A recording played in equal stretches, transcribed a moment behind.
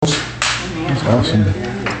Awesome.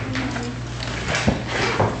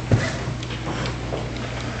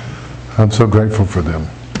 I'm so grateful for them.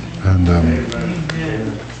 And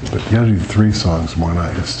but you got to do 3 songs tomorrow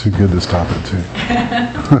night. It's too good to stop at 2.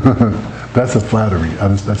 That's a flattery.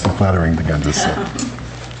 That's a flattering thing I just said.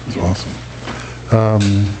 It's awesome.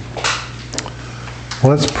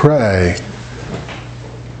 Well, let's pray.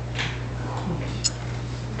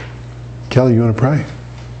 Kelly, you want to pray?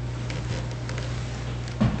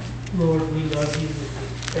 Lord, we love you.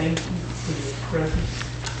 Thank you for your presence.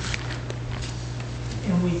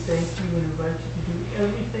 And we thank you and invite you to do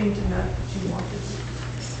everything tonight that you want to do.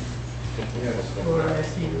 Lord, I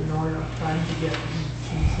ask you to anoint our time together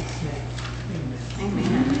in Jesus' name.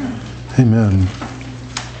 Amen. Amen.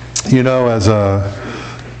 You know, as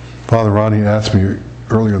Father Ronnie asked me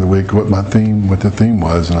earlier in the week what the theme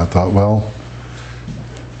was, and I thought, well,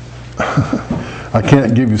 I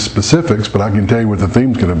can't give you specifics, but I can tell you what the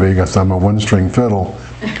theme's going to be, because I'm a one-string fiddle.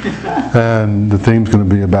 And the theme's going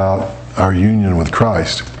to be about our union with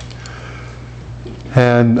Christ.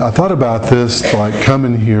 And I thought about this, like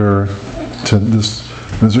coming here to this,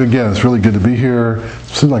 again, it's really good to be here. It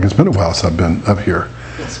seems like it's been a while since I've been up here.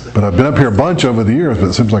 But I've been up here a bunch over the years, but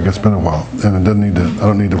it seems like it's been a while. And I don't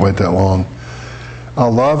need to wait that long. I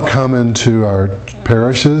love coming to our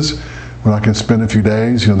parishes when I can spend a few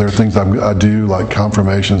days. You know, there are things I do, like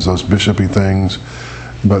confirmations, those bishopy things.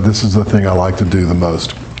 But this is the thing I like to do the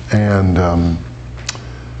most. And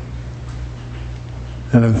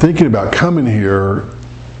I'm thinking about coming here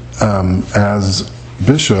as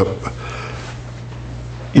bishop.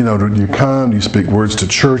 You know, you come, you speak words to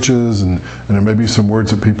churches, and there may be some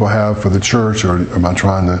words that people have for the church, or am I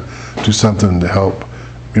trying to do something to help,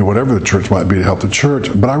 you know, whatever the church might be, to help the church.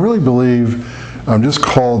 But I really believe I'm just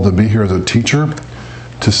called to be here as a teacher,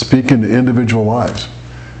 to speak into individual lives,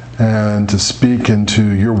 and to speak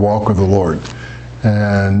into your walk with the Lord,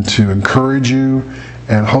 and to encourage you,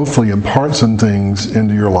 and hopefully impart some things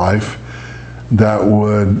into your life that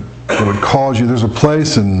would cause you. There's a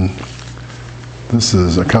place, and this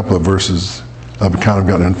is a couple of verses. I've kind of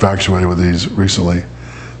gotten infatuated with these recently.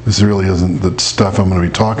 This really isn't the stuff I'm going to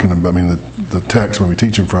be talking about. I mean, the text we're going to be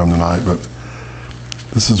teaching from tonight, but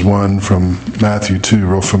this is one from Matthew 2,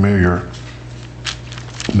 real familiar.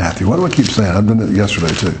 Matthew, why do I keep saying? I've done it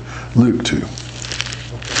yesterday too. Luke 2.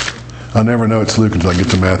 I never know it's Luke until I get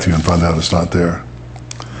to Matthew and find out it's not there.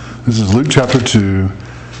 This is Luke chapter 2.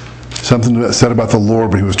 Something said about the Lord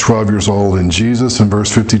when he was 12 years old. And Jesus, in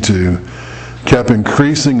verse 52, kept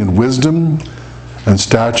increasing in wisdom and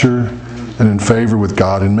stature and in favor with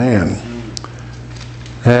God and man.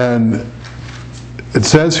 And it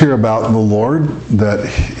says here about the Lord that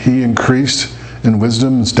he increased in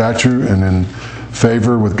wisdom and stature and in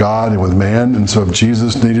favor with God and with man. And so if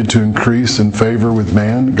Jesus needed to increase in favor with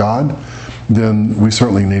man, God, then we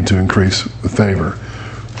certainly need to increase with favor.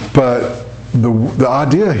 But the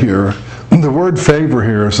idea here, the word favor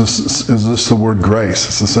here is just the word grace.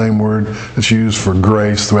 It's the same word that's used for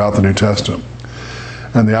grace throughout the New Testament.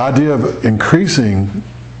 And the idea of increasing,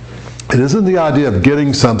 it isn't the idea of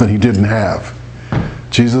getting something he didn't have.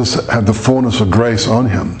 Jesus had the fullness of grace on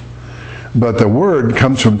him. But the word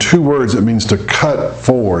comes from 2 words. It means to cut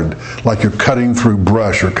forward, like you're cutting through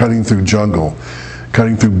brush or cutting through jungle,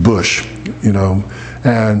 cutting through bush, you know.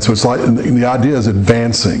 And so it's like, the idea is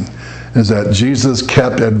advancing, is that Jesus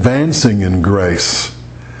kept advancing in grace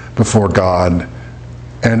before God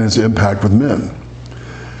and his impact with men.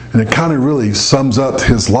 And it kind of really sums up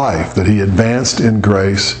his life, that he advanced in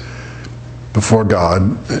grace before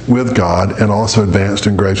God, with God, and also advanced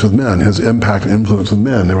in grace with men. His impact and influence with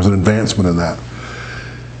men, there was an advancement in that.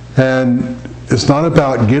 And it's not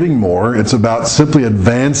about getting more, it's about simply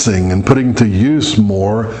advancing and putting to use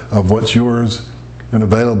more of what's yours and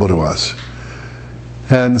available to us.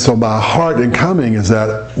 And so my heart in coming is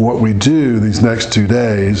that what we do these next 2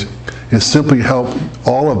 days is simply help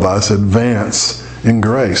all of us advance in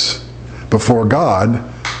grace before God.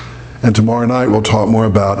 And tomorrow night we'll talk more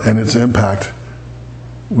about and its impact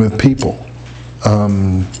with people.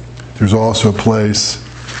 There's also a place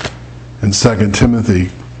in 2 Timothy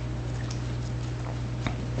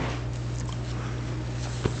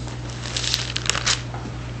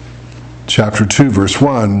chapter 2, verse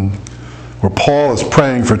 1, where Paul is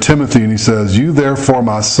praying for Timothy, and he says, "You therefore,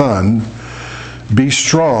 my son, be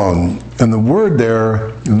strong." And the word there,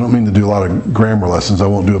 I don't mean to do a lot of grammar lessons. I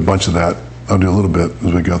won't do a bunch of that. I'll do a little bit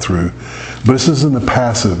as we go through. But this is in the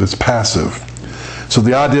passive. It's passive. So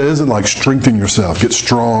the idea isn't like strengthen yourself, get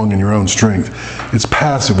strong in your own strength. It's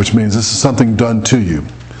passive, which means this is something done to you.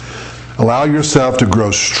 Allow yourself to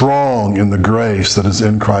grow strong in the grace that is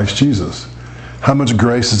in Christ Jesus. how much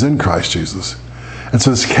grace is in Christ Jesus. And so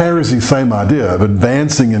this carries the same idea of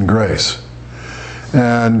advancing in grace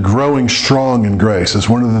and growing strong in grace. It's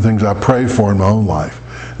one of the things I pray for in my own life,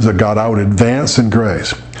 is that God, I would advance in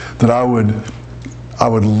grace, that I would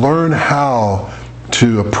learn how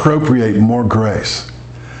to appropriate more grace.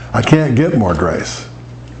 I can't get more grace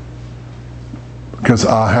because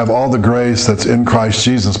I have all the grace that's in Christ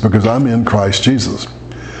Jesus because I'm in Christ Jesus.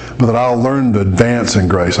 But that I'll learn to advance in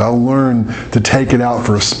grace. I'll learn to take it out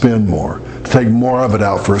for a spin more, to take more of it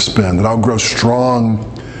out for a spin, that I'll grow strong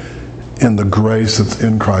in the grace that's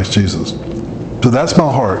in Christ Jesus. So that's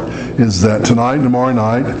my heart, is that tonight and tomorrow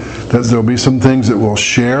night, that there'll be some things that we'll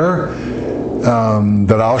share,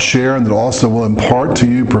 that I'll share, and that also will impart to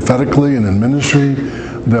you prophetically and in ministry,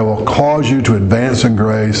 that will cause you to advance in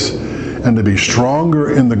grace and to be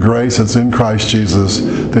stronger in the grace that's in Christ Jesus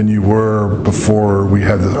than you were before we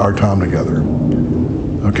had our time together.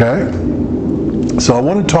 Okay? So I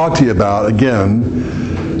want to talk to you about, again,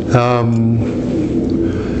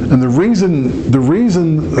 and the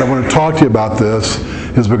reason I want to talk to you about this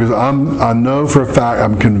is because I know for a fact,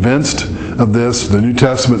 I'm convinced of this, the New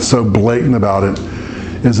Testament's so blatant about it,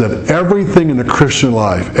 is that everything in the Christian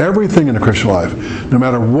life, no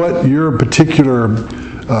matter what your particular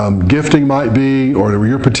gifting might be, or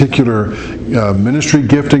your particular ministry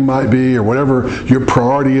gifting might be, or whatever your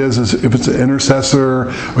priority is if it's an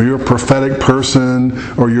intercessor, or you're a prophetic person,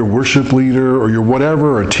 or you're a worship leader, or you're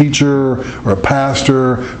whatever, or a teacher, or a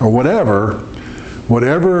pastor, or whatever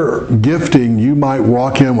gifting you might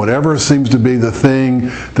walk in, whatever seems to be the thing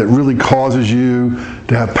that really causes you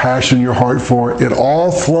to have passion in your heart for, it all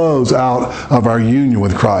flows out of our union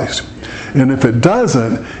with Christ. And if it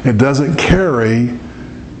doesn't carry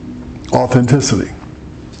authenticity.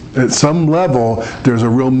 At some level, there's a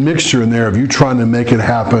real mixture in there of you trying to make it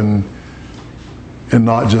happen and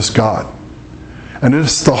not just God. And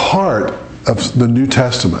it's the heart of the New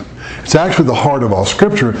Testament. It's actually the heart of all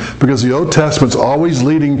Scripture, because the Old Testament's always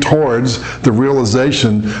leading towards the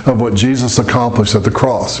realization of what Jesus accomplished at the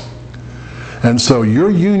cross. And so your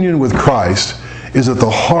union with Christ is at the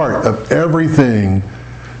heart of everything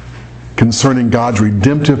concerning God's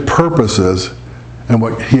redemptive purposes and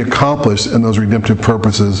what He accomplished in those redemptive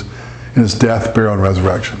purposes in His death, burial, and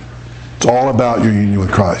resurrection. It's all about your union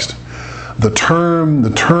with Christ. The term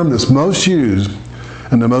that's most used,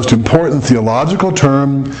 and the most important theological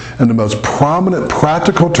term, and the most prominent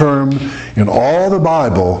practical term in all the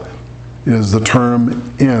Bible, is the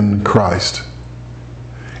term "in Christ."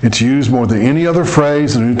 It's used more than any other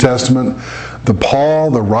phrase in the New Testament.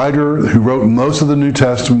 Paul, the writer who wrote most of the New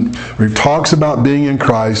Testament, where he talks about being in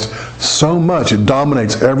Christ so much, it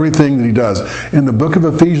dominates everything that he does. In the book of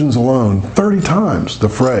Ephesians alone, 30 times the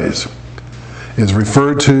phrase is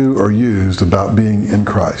referred to or used about being in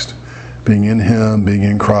Christ. Being in Him, being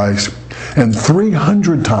in Christ. And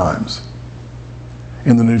 300 times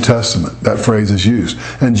in the New Testament that phrase is used.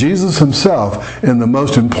 And Jesus Himself, in the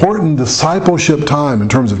most important discipleship time in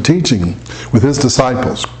terms of teaching with His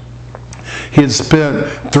disciples, He had spent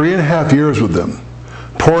 3.5 years with them,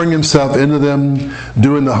 pouring Himself into them,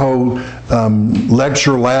 doing the whole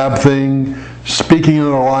lecture lab thing, speaking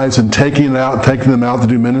into their lives and taking them out to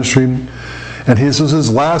do ministry. And this was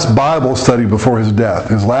His last Bible study before His death,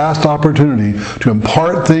 His last opportunity to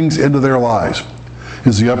impart things into their lives,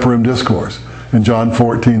 is the Upper Room Discourse in John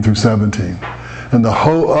 14 through 17. And the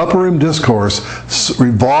whole Upper Room Discourse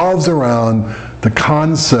revolves around the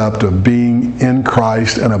concept of being in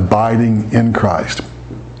Christ and abiding in Christ.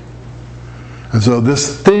 And so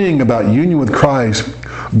this thing about union with Christ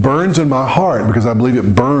burns in my heart, because I believe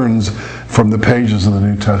it burns from the pages of the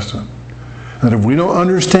New Testament. And if we don't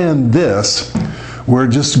understand this, we're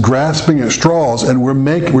just grasping at straws, and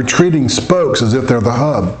we're treating spokes as if they're the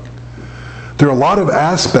hub. There are a lot of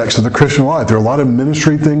aspects of the Christian life. There are a lot of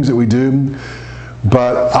ministry things that we do,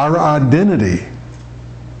 but our identity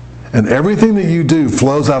and everything that you do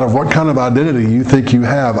flows out of what kind of identity you think you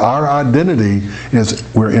have. Our identity is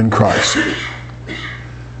we're in Christ.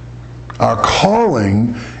 Our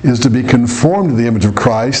calling is to be conformed to the image of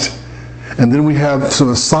Christ, and then we have some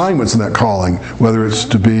assignments in that calling, whether it's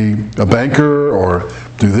to be a banker or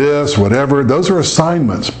do this, whatever. Those are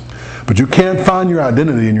assignments. But you can't find your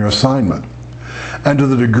identity in your assignment. And to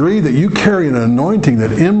the degree that you carry an anointing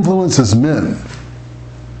that influences men,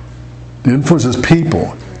 influences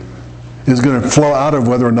people, is going to flow out of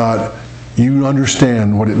whether or not you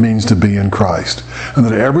understand what it means to be in Christ. And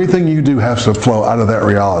that everything you do has to flow out of that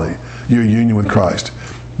reality, your union with Christ.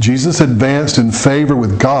 Jesus advanced in favor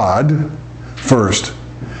with God first,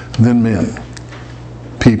 then men,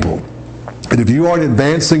 people. And if you aren't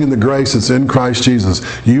advancing in the grace that's in Christ Jesus,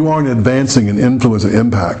 you aren't advancing in influence and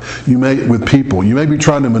impact. You may, with people, you may be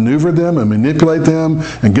trying to maneuver them and manipulate them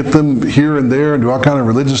and get them here and there and do all kind of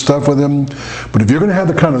religious stuff with them. But if you're going to have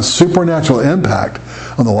the kind of supernatural impact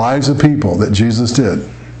on the lives of people that Jesus did,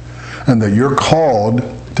 and that you're called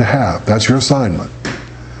to have, that's your assignment,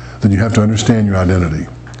 then you have to understand your identity.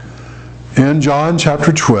 In John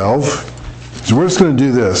chapter 12, so we're just going to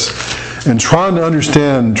do this. And trying to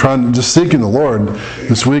understand, just seeking the Lord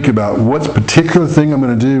this week about what particular thing I'm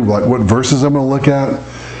going to do, like what verses I'm going to look at.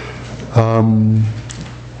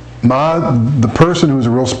 The person who was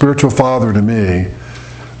a real spiritual father to me,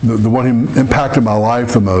 the one who impacted my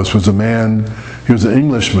life the most, was a man, he was an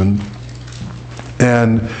Englishman.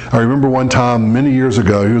 And I remember one time, many years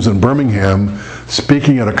ago, he was in Birmingham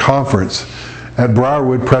speaking at a conference at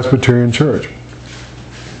Briarwood Presbyterian Church.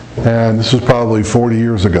 And this was probably 40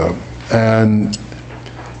 years ago. And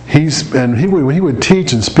when he would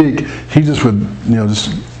teach and speak, he just would,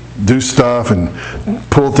 just do stuff and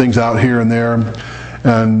pull things out here and there.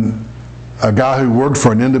 And a guy who worked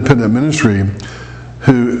for an independent ministry,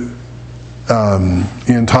 who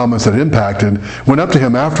Ian Thomas had impacted, went up to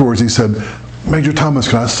him afterwards. He said, "Major Thomas,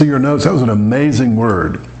 can I see your notes?" That was an amazing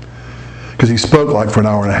word. Because he spoke like for an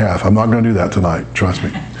hour and a half. I'm not going to do that tonight, trust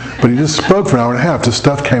me. But he just spoke for an hour and a half. Just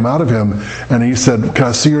stuff came out of him. And he said, "Can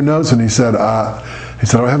I see your notes?" And he said, "I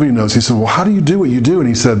don't have any notes." He said, "Well, how do you do what you do?" And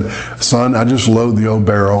he said, "Son, I just load the old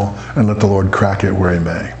barrel and let the Lord crack it where he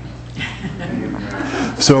may."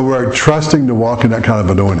 So we're trusting to walk in that kind of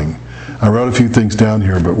anointing. I wrote a few things down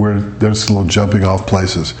here, but there's little jumping off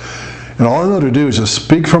places. And all I know to do is just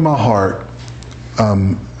speak from my heart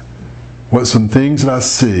what some things that I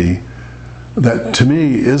see that to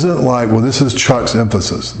me isn't like, well, this is Chuck's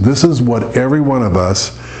emphasis. This is what every one of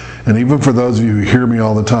us, and even for those of you who hear me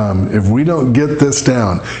all the time, if we don't get this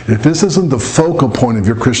down, if this isn't the focal point of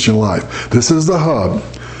your Christian life, this is the hub.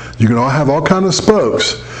 You can all have all kinds of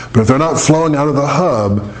spokes, but if they're not flowing out of the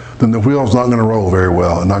hub, then the wheel's not going to roll very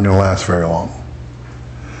well and not going to last very long.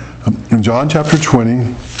 In John chapter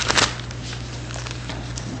 20,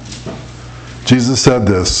 Jesus said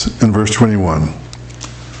this in verse 21.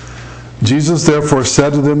 Jesus therefore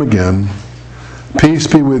said to them again, "Peace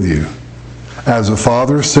be with you. As the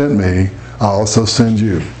Father sent me, I also send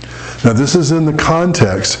you." Now this is in the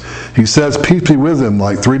context. He says peace be with them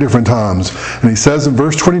like 3 different times. And he says in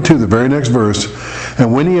verse 22, the very next verse,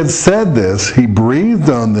 "And when he had said this, he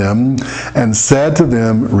breathed on them and said to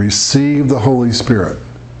them, 'Receive the Holy Spirit.'"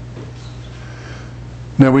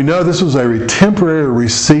 Now we know this was a temporary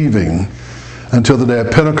receiving until the day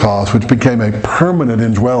of Pentecost, which became a permanent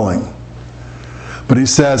indwelling. But he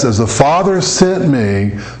says, "As the Father sent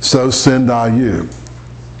me, so send I you."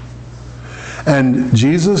 And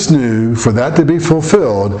Jesus knew for that to be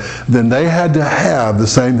fulfilled, then they had to have the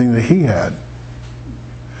same thing that he had,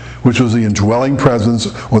 which was the indwelling presence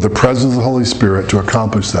or the presence of the Holy Spirit to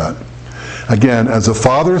accomplish that. Again, "As the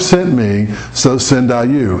Father sent me, so send I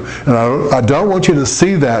you." And I don't want you to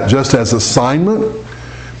see that just as assignment,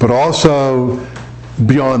 but also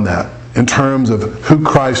beyond that, in terms of who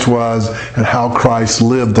Christ was and how Christ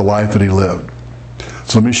lived the life that he lived.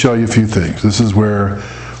 So let me show you a few things. This is where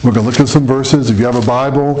we're going to look at some verses. If you have a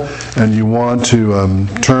Bible and you want to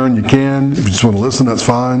turn, you can. If you just want to listen, that's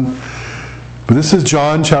fine. But this is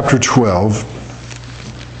John chapter 12.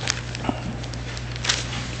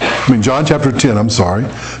 John chapter 10, I'm sorry.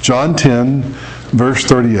 John 10, verse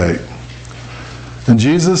 38. And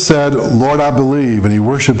Jesus said, "Lord, I believe." And he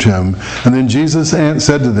worshipped him. And then Jesus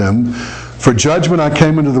said to them, "For judgment I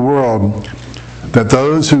came into the world, that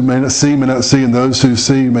those who may not see, and those who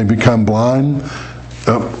see may become blind."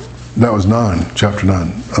 Oh, that was 9, chapter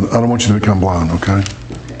 9. I don't want you to become blind, okay?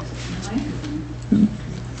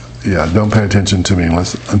 Yeah, don't pay attention to me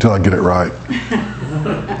until I get it right.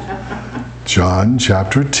 John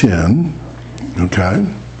chapter 10, okay?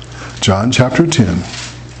 John chapter 10.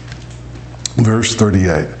 Verse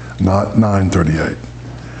 38, not 9:38.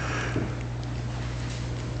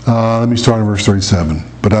 Let me start in verse 37.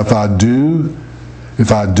 "But if I do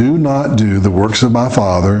not do the works of my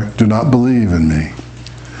Father, do not believe in me.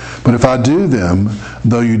 But if I do them,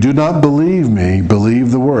 though you do not believe me,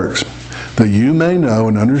 believe the works, that you may know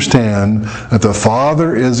and understand that the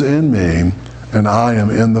Father is in me, and I am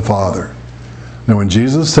in the Father." Now when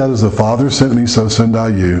Jesus said, "As the Father sent me, so send I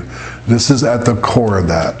you," this is at the core of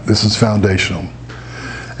that. This is foundational.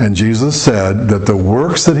 And Jesus said that the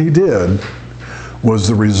works that he did was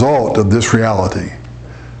the result of this reality,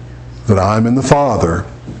 that I'm in the Father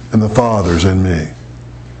and the Father's in me.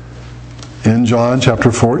 In John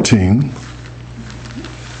chapter 14,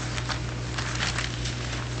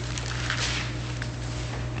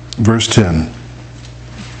 verse 10.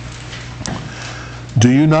 Do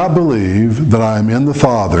you not believe that I am in the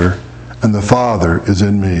Father, and the Father is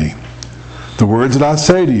in me? The words that I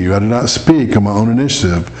say to you, I do not speak on my own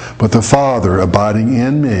initiative, but the Father, abiding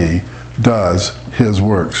in me, does his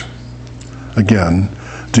works. Again,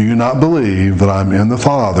 do you not believe that I am in the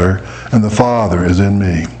Father, and the Father is in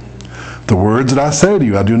me? The words that I say to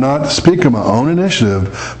you, I do not speak on my own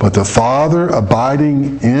initiative, but the Father,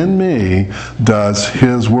 abiding in me, does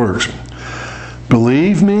his works.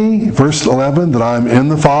 Believe me, verse 11, that I am in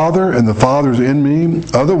the Father, and the Father is in me.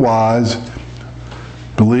 Otherwise,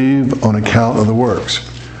 believe on account of the works.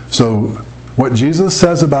 So, what Jesus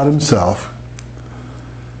says about himself,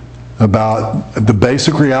 about the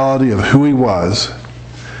basic reality of who he was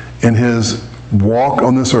in his walk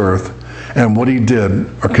on this earth, and what he did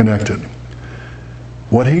are connected.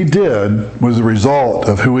 What he did was the result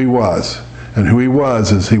of who he was. And who he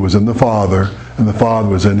was is he was in the Father, and the Father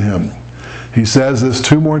was in him. He says this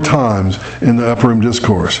 2 more times in the Upper Room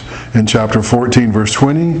Discourse. In chapter 14, verse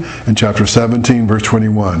 20, and chapter 17, verse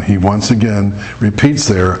 21. He once again repeats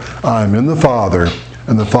there, I am in the Father,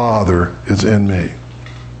 and the Father is in me.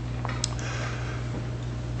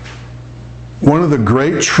 One of the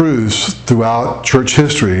great truths throughout church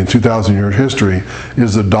history and 2,000-year history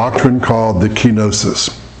is the doctrine called the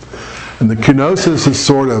kenosis. And the kenosis is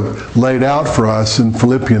sort of laid out for us in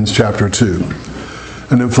Philippians chapter 2.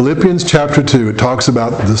 And in Philippians chapter 2, it talks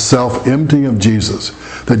about the self-emptying of Jesus,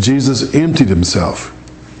 that Jesus emptied himself.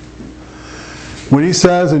 When he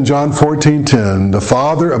says in John 14:10, the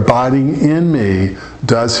Father abiding in me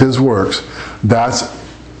does his works, that's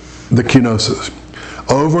the kenosis.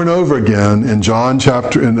 Over and over again in John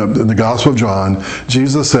chapter, in the Gospel of John,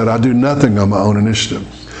 Jesus said, I do nothing on my own initiative.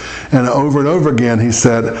 And over again he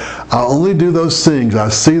said, I only do those things I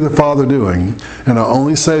see the Father doing, and I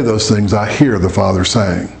only say those things I hear the Father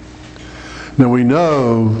saying. Now we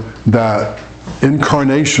know that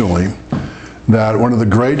incarnationally, that one of the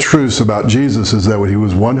great truths about Jesus is that he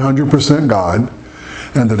was 100% God,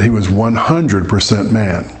 and that he was 100%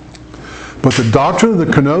 man. But the doctrine of the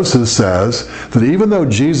kenosis says that even though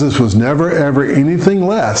Jesus was never ever anything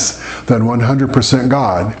less than 100%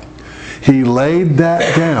 God, he laid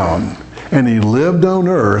that down and he lived on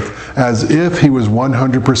earth as if he was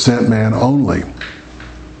 100% man only.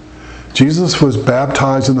 Jesus was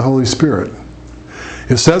baptized in the Holy Spirit.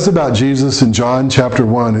 It says about Jesus in John chapter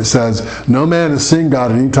 1, it says, no man has seen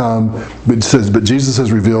God at any time, but it says, but Jesus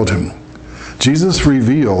has revealed him. Jesus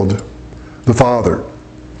revealed the Father.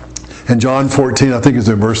 In John 14, I think it's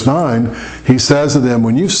in verse 9, he says to them,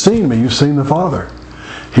 when you've seen me, you've seen the Father.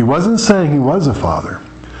 He wasn't saying he was a Father.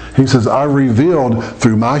 He says, I revealed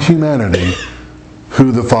through my humanity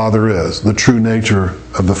who the Father is, the true nature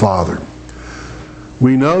of the Father.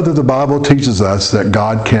 We know that the Bible teaches us that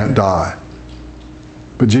God can't die,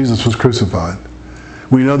 but Jesus was crucified.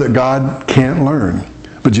 We know that God can't learn,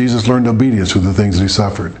 but Jesus learned obedience with the things that he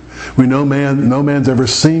suffered. We know no man's ever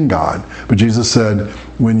seen God, but Jesus said,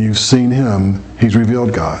 when you've seen him, he's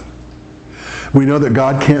revealed God. We know that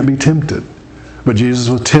God can't be tempted, but Jesus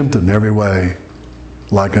was tempted in every way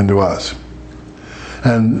like unto us.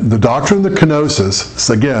 And the doctrine of the kenosis,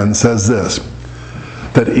 again, says this,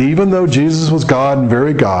 that even though Jesus was God and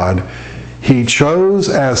very God, he chose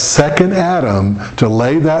as second Adam to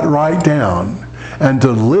lay that right down and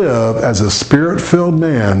to live as a spirit-filled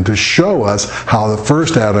man to show us how the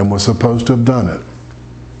first Adam was supposed to have done it.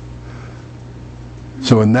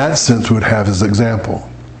 So in that sense, we would have his example.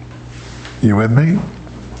 You with me?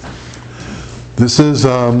 This is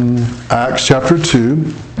Acts chapter 2,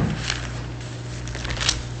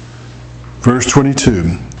 verse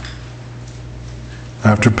 22.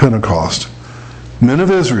 After Pentecost. Men of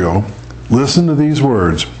Israel, listen to these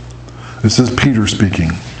words. This is Peter speaking.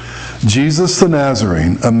 Jesus the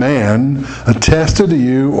Nazarene, a man attested to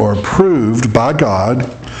you or approved by God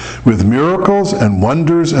with miracles and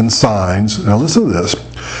wonders and signs, now listen to this,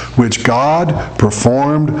 which God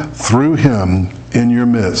performed through him in your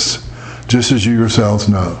midst, just as you yourselves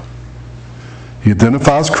know. He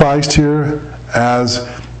identifies Christ here as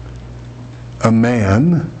a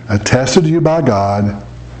man attested to you by God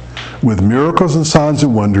with miracles and signs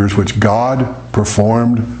and wonders which God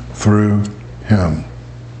performed through him.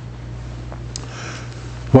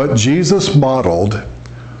 What Jesus modeled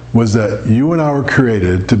was that you and I were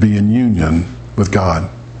created to be in union with God.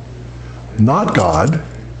 Not God,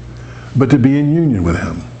 but to be in union with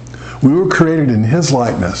him. We were created in his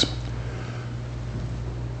likeness,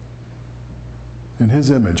 in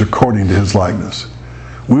his image, according to his likeness.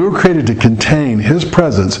 We were created to contain his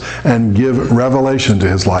presence and give revelation to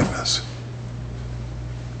his likeness.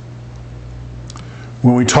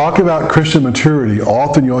 When we talk about Christian maturity,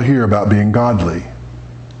 often you'll hear about being godly.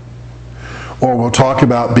 Or we'll talk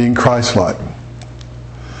about being Christ-like.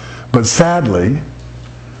 But sadly,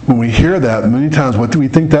 when we hear that, many times what we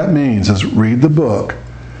think that means is read the book,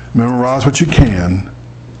 memorize what you can,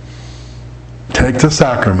 take the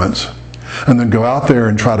sacraments, and then go out there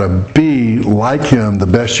and try to be like him the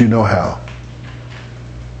best you know how.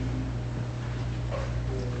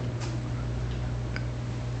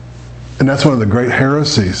 And that's one of the great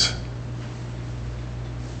heresies.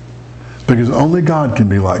 Because only God can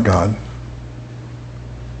be like God.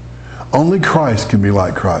 Only Christ can be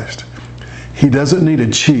like Christ. He doesn't need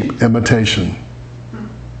a cheap imitation.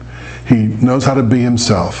 He knows how to be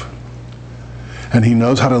himself. And he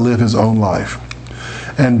knows how to live his own life.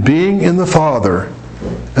 And being in the Father,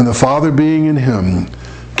 and the Father being in him,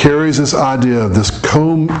 carries this idea of this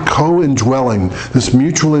co-indwelling, this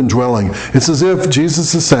mutual indwelling. It's as if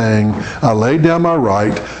Jesus is saying, I laid down my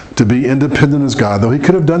right to be independent as God, though he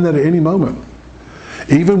could have done that at any moment.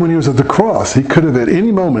 Even when he was at the cross, he could have at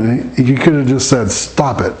any moment, he could have just said,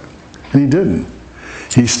 stop it. And he didn't.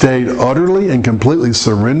 He stayed utterly and completely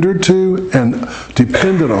surrendered to and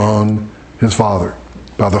dependent on his Father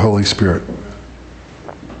by the Holy Spirit.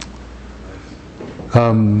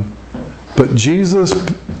 But Jesus,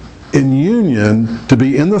 in union, to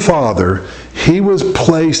be in the Father, he was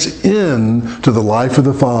placed into the life of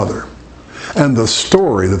the Father and the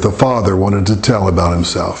story that the Father wanted to tell about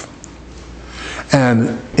himself.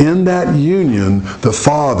 And in that union, the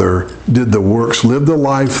Father did the works, lived the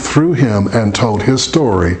life through him, and told his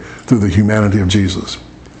story through the humanity of Jesus.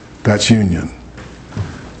 That's union.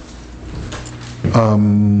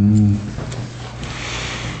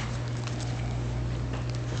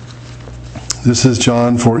 This is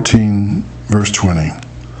John 14, verse 20.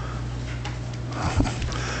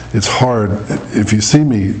 It's hard, if you see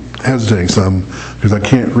me hesitating some, because I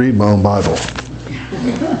can't read my own Bible.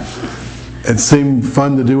 It seemed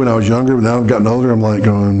fun to do when I was younger, but now I've gotten older, I'm like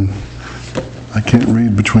going, I can't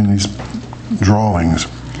read between these drawings.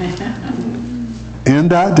 In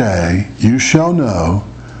that day, you shall know,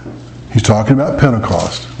 he's talking about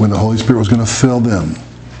Pentecost, when the Holy Spirit was going to fill them.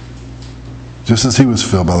 Just as he was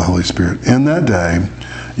filled by the Holy Spirit. In that day,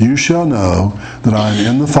 you shall know that I am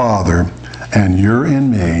in the Father, and you're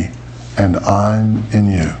in me, and I'm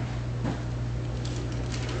in you.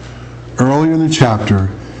 Earlier in the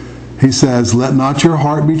chapter, he says, let not your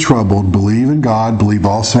heart be troubled. Believe in God, believe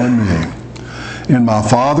also in me. In my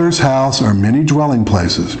Father's house are many dwelling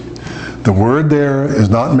places. The word there is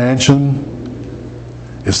not mansion.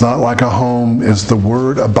 It's not like a home. It's the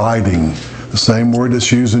word abiding. The same word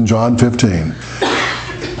that's used in John 15.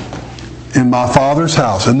 In my Father's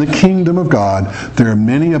house, in the kingdom of God, there are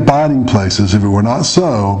many abiding places. If it were not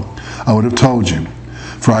so, I would have told you.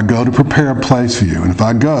 For I go to prepare a place for you. And if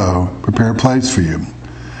I go, prepare a place for you,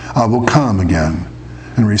 I will come again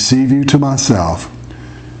and receive you to myself.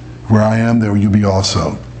 Where I am, there you be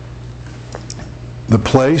also. The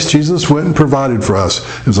place Jesus went and provided for us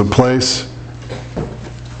is a place,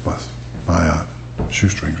 my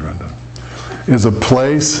shoestrings are undone, is a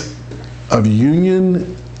place of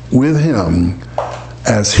union with him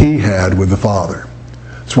as he had with the Father.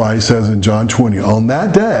 That's why he says in John 20, on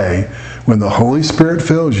that day when the Holy Spirit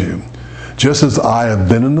fills you, just as I have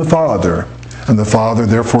been in the Father, and the Father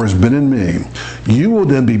therefore has been in me, you will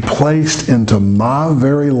then be placed into my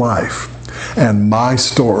very life and my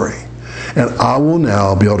story. And I will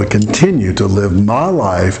now be able to continue to live my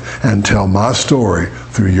life and tell my story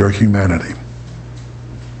through your humanity.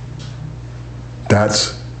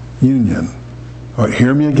 That's union. All right,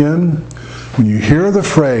 hear me again? When you hear the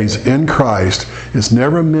phrase in Christ, it's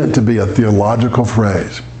never meant to be a theological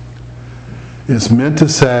phrase. It's meant to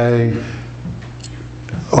say,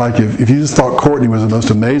 like if you just thought Courtney was the most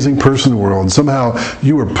amazing person in the world, and somehow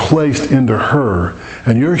you were placed into her,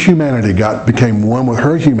 and your humanity became one with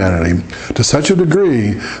her humanity to such a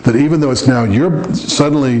degree that even though it's now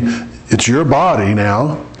it's your body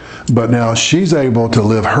now, but now she's able to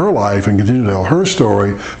live her life and continue to tell her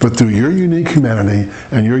story, but through your unique humanity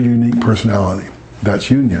and your unique personality. That's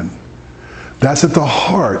union. That's at the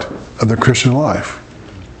heart of the Christian life.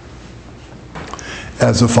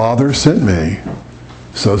 As the Father sent me,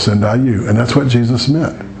 so send I you. And that's what Jesus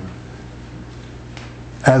meant.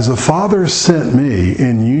 As the Father sent me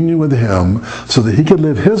in union with him so that he could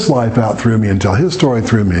live his life out through me and tell his story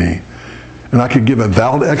through me, and I could give a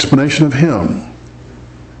valid explanation of him.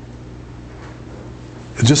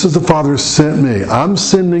 Just as the Father sent me, I'm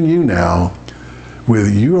sending you now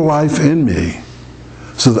with your life in me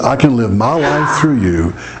so that I can live my life through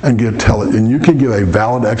you and and you can give a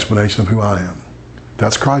valid explanation of who I am.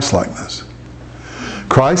 That's Christ-likeness.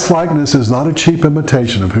 Christ-likeness is not a cheap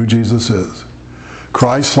imitation of who Jesus is.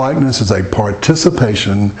 Christ-likeness is a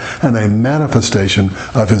participation and a manifestation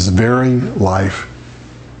of his very life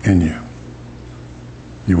in you.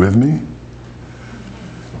 You with me?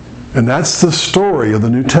 And that's the story of the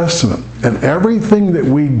New Testament. And everything that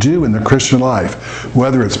we do in the Christian life,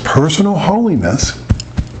 whether it's personal holiness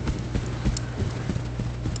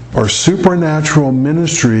or supernatural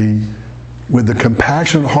ministry with the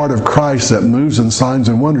compassionate heart of Christ that moves in signs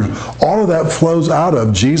and wonders, all of that flows out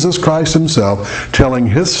of Jesus Christ himself telling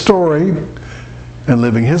his story and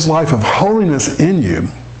living his life of holiness in you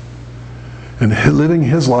and living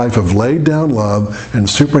his life of laid down love and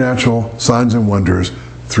supernatural signs and wonders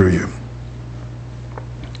through you.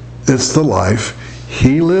 It's the life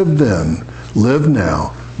he lived then, lived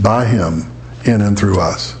now, by him, in and through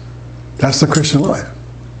us. That's the Christian life.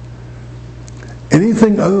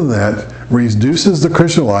 Anything other than that reduces the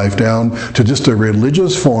Christian life down to just a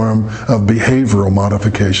religious form of behavioral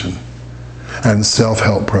modification and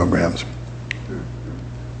self-help programs.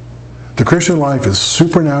 The Christian life is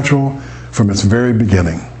supernatural from its very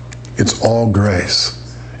beginning. It's all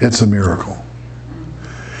grace. It's a miracle.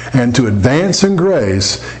 And to advance in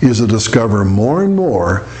grace is to discover more and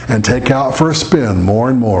more and take out for a spin more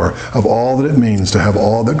and more of all that it means to have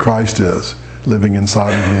all that Christ is living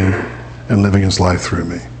inside of me and living his life through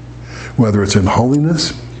me. Whether it's in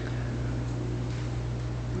holiness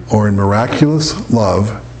or in miraculous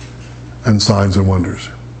love and signs and wonders.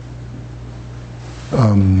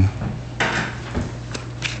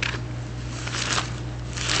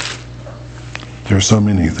 There are so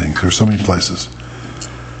many things. There are so many places.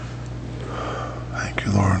 Thank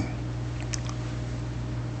you, Lord.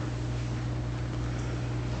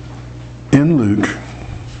 In Luke,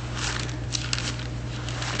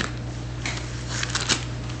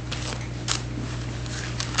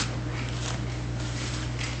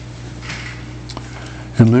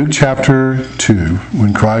 chapter 2,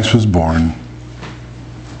 when Christ was born,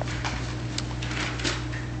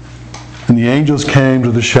 and the angels came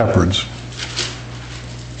to the shepherds.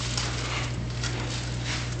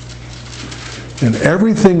 And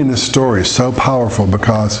everything in this story is so powerful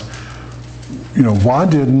because, why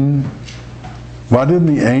didn't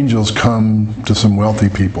the angels come to some wealthy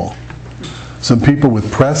people? Some people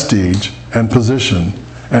with prestige and position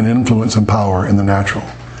and influence and power in the natural.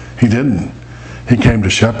 He didn't. He came to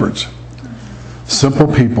shepherds. Simple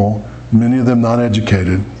people, many of them not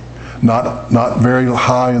educated, not very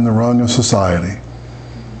high in the rung of society,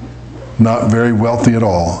 not very wealthy at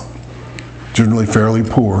all, generally fairly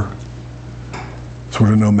poor. Sort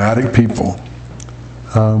of nomadic people.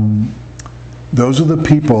 Those are the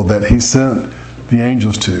people that he sent the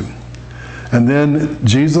angels to. And then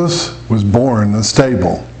Jesus was born in a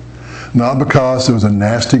stable. Not because there was a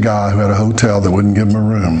nasty guy who had a hotel that wouldn't give him a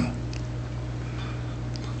room.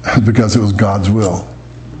 Because it was God's will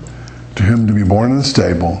to him to be born in a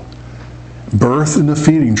stable, birthed in a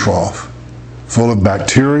feeding trough, full of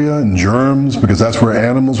bacteria and germs, because that's where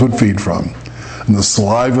animals would feed from. And the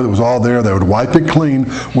saliva that was all there, they would wipe it clean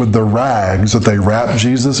with the rags that they wrapped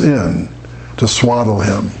Jesus in to swaddle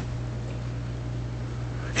him.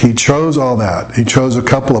 He chose all that. He chose a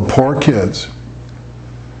couple of poor kids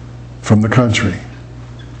from the country.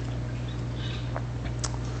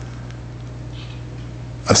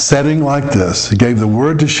 A setting like this, he gave the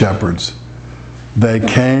word to shepherds. They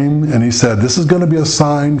came and he said, this is going to be a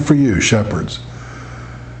sign for you, shepherds,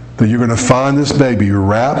 that you're going to find this baby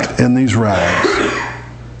wrapped in these rags.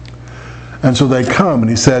 And so they come, and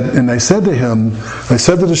they said to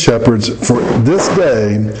the shepherds, for this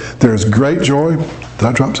day there is great joy. Did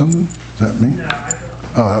I drop something? Is that me? No,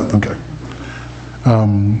 I don't.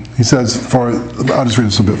 Oh, okay. He says, I'll just read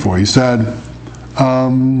this a bit for you. He said,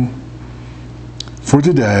 for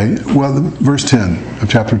today, verse 10 of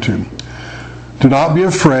chapter 2. Do not be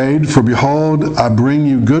afraid, for behold, I bring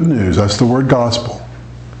you good news. That's the word gospel.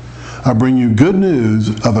 I bring you good news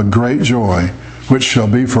of a great joy, which shall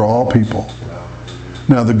be for all people.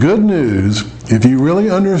 Now the good news, if you really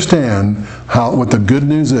understand what the good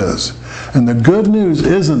news is, and the good news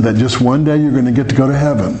isn't that just one day you're going to get to go to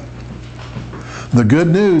heaven. The good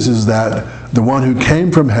news is that the one who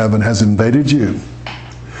came from heaven has invaded you.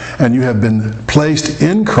 And you have been placed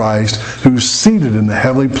in Christ, who's seated in the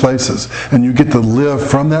heavenly places. And you get to live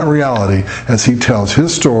from that reality as he tells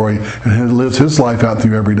his story and he lives his life out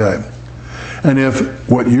through every day. And if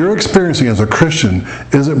what you're experiencing as a Christian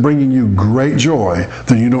isn't bringing you great joy,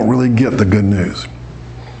 then you don't really get the good news.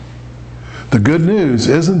 The good news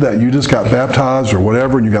isn't that you just got baptized or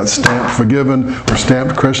whatever and you got stamped forgiven or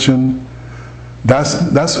stamped Christian.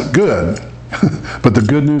 That's good. But the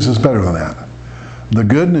good news is better than that. The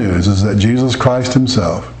good news is that Jesus Christ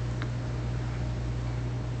himself,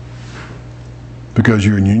 because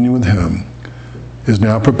you're in union with him, is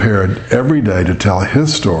now prepared every day to tell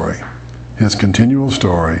his story, his continual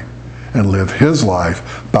story, and live his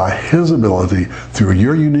life by his ability through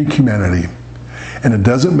your unique humanity. And it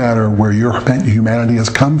doesn't matter where your humanity has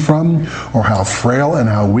come from, or how frail and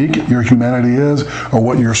how weak your humanity is, or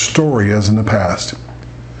what your story is in the past.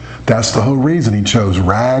 That's the whole reason he chose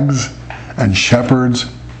rags and shepherds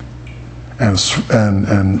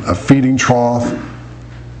and a feeding trough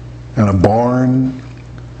and a barn,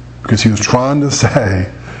 because he was trying to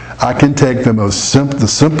say, I can take the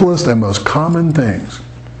simplest and most common things,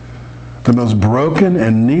 the most broken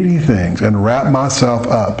and needy things, and wrap myself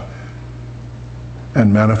up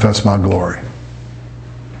and manifest my glory.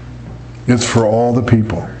 It's for all the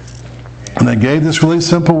people. And they gave this really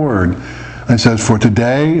simple word. It says, for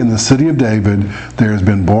today in the city of David there has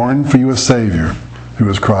been born for you a Savior, who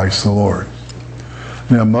is Christ the Lord.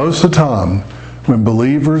 Now, most of the time, when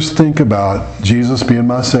believers think about Jesus being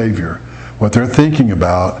my Savior, what they're thinking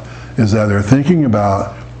about is that they're thinking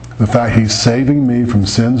about the fact he's saving me from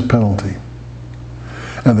sin's penalty.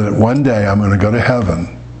 And that one day I'm going to go to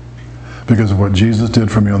heaven because of what Jesus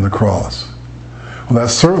did for me on the cross. Well,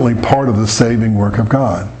 that's certainly part of the saving work of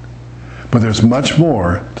God. But there's much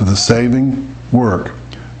more to the saving work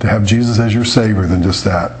to have Jesus as your Savior than just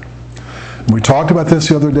that. And we talked about this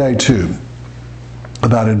the other day too,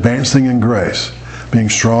 about advancing in grace, being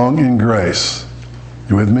strong in grace.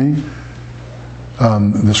 You with me?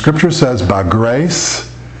 The scripture says, by grace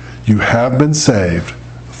you have been saved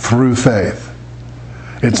through faith.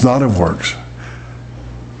 It's not of works.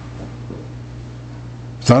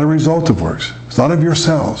 It's not a result of works. It's not of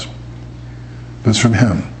yourselves. But it's from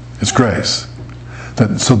him. It's grace.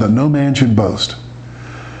 So that no man should boast.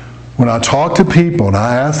 When I talk to people and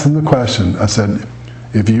I ask them the question, I said,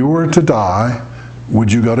 if you were to die,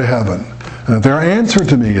 would you go to heaven? And if their answer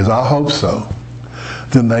to me is, I hope so,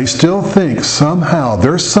 then they still think somehow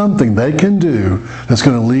there's something they can do that's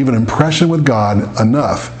going to leave an impression with God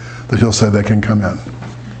enough that he'll say they can come in.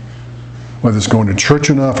 Whether it's going to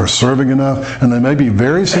church enough or serving enough, and they may be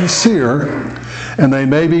very sincere, and they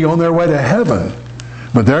may be on their way to heaven,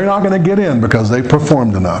 but they're not going to get in because they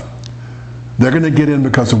performed enough. They're going to get in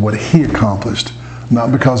because of what he accomplished,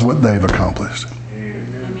 not because of what they've accomplished.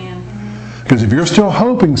 Amen. Because if you're still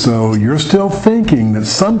hoping so, you're still thinking that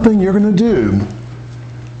something you're going to do,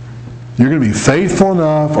 you're going to be faithful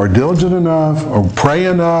enough or diligent enough or pray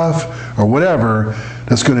enough or whatever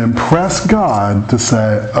that's going to impress God to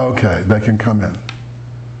say, okay, they can come in.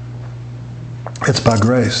 It's by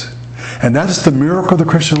grace. And that's the miracle of the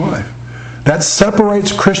Christian life. That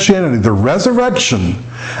separates Christianity. The resurrection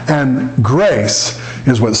and grace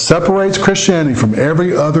is what separates Christianity from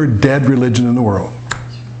every other dead religion in the world.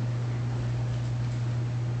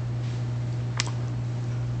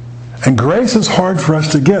 And grace is hard for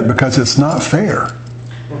us to get because it's not fair.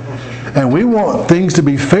 And we want things to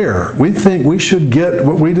be fair. We think we should get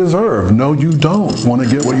what we deserve. No, you don't want to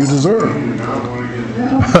get what you deserve.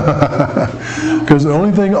 Because the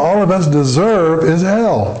only thing all of us deserve is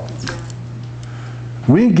hell.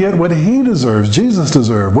 We get what he deserves, Jesus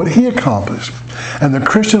deserved, what he accomplished. And the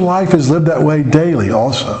Christian life is lived that way daily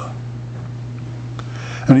also.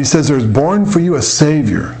 And he says there's born for you a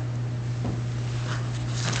Savior.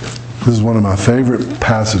 This is one of my favorite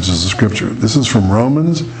passages of Scripture. This is from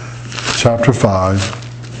Romans chapter 5.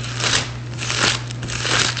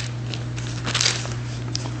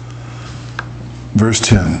 Verse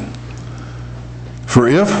 10. For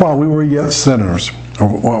if while we were yet sinners, or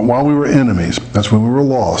while we were enemies, that's when we were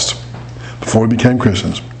lost, before we became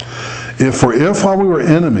Christians. If while we were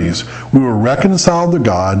enemies, we were reconciled to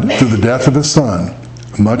God through the death of his Son,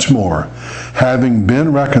 much more, having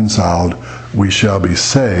been reconciled, we shall be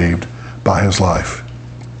saved by his life.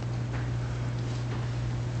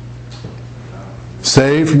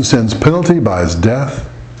 Saved from sin's penalty by his death,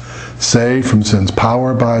 saved from sin's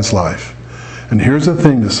power by his life. And here's the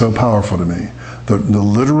thing that's so powerful to me. The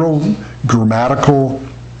literal grammatical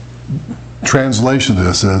translation of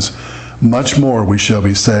this is, much more we shall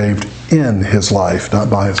be saved in his life, not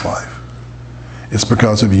by his life. It's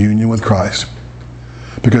because of union with Christ.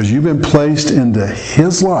 Because you've been placed into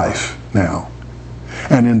his life now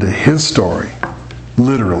and into his story,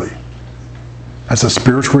 literally. That's a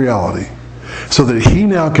spiritual reality. So that he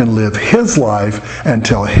now can live his life and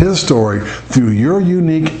tell his story through your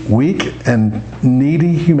unique, weak, and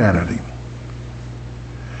needy humanity.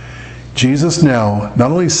 Jesus now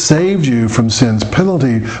not only saved you from sin's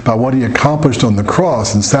penalty by what he accomplished on the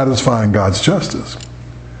cross in satisfying God's justice,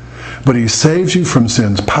 but he saves you from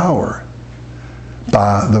sin's power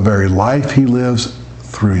by the very life he lives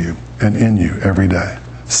through you and in you every day.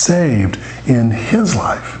 Saved in his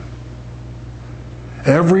life.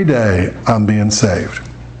 Every day I'm being saved.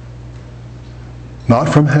 Not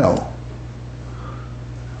from hell,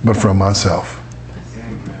 but from myself.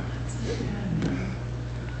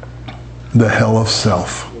 The hell of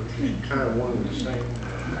self. Kind of one and the same.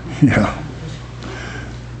 Yeah.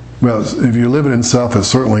 Well, if you're living in self, it's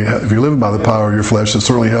certainly, if you're living by the power of your flesh, it's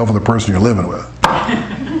certainly hell for the person you're living with.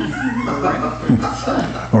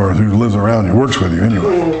 Or who lives around you, works with you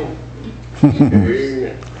anyway.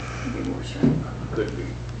 Could be.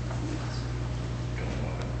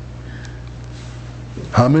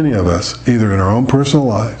 How many of us, either in our own personal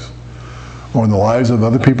lives or in the lives of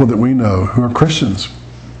other people that we know who are Christians,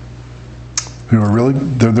 who are really,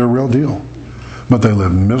 they're the real deal, but they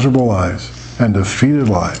live miserable lives and defeated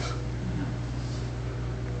lives.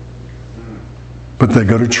 But they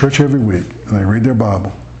go to church every week and they read their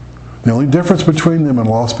Bible. The only difference between them and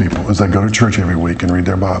lost people is they go to church every week and read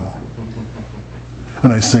their Bible.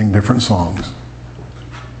 And they sing different songs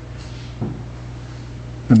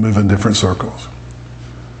and move in different circles.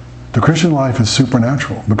 The Christian life is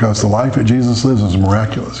supernatural because the life that Jesus lives is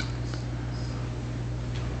miraculous.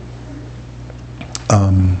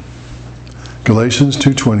 Galatians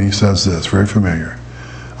 2:20 says this, very familiar.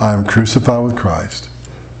 I am crucified with Christ.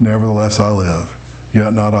 Nevertheless I live,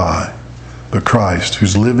 yet not I, but Christ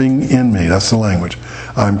who's living in me. That's the language.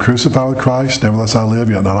 I am crucified with Christ. Nevertheless I live,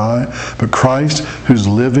 yet not I, but Christ who's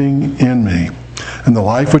living in me. And the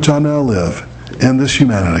life which I now live in this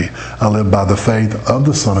humanity, I live by the faith of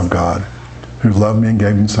the Son of God who loved me and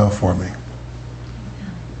gave himself for me.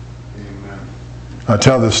 I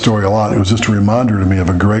tell this story a lot. It was just a reminder to me of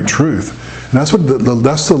a great truth. And that's what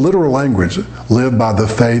that's the literal language. Live by the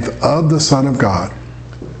faith of the Son of God.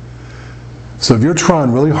 So if you're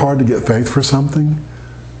trying really hard to get faith for something,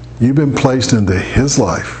 you've been placed into his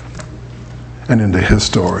life and into his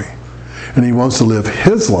story. And he wants to live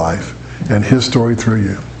his life and his story through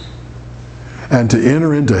you. And to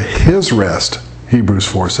enter into his rest, Hebrews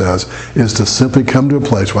 4 says, is to simply come to a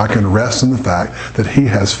place where I can rest in the fact that he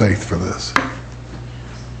has faith for this.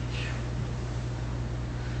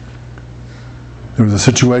 There was a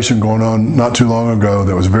situation going on not too long ago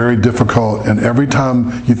that was very difficult, and every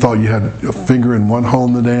time you thought you had a finger in one hole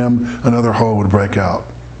in the dam, another hole would break out.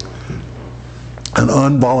 And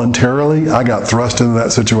involuntarily, I got thrust into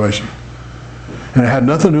that situation. And it had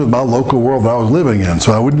nothing to do with my local world that I was living in,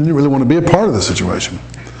 so I didn't really want to be a part of the situation.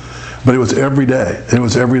 But it was every day. It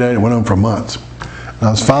was every day, and it went on for months. And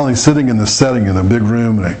I was finally sitting in this setting in a big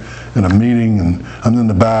room in a meeting, and I'm in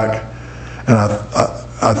the back, and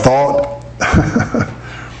I thought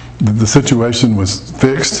the situation was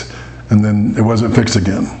fixed, and then it wasn't fixed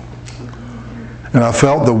again. And I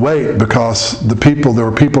felt the weight because there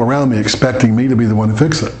were people around me expecting me to be the one to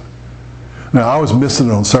fix it. Now, I was missing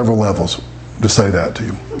it on several levels to say that to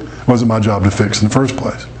you. It wasn't my job to fix in the first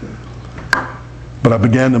place. But I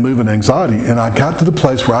began to move in anxiety, and I got to the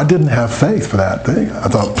place where I didn't have faith for that thing. I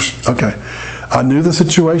thought, okay, I knew the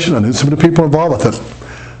situation, I knew some of the people involved. I thought,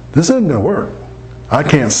 this isn't going to work. I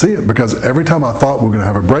can't see it because every time I thought we were going to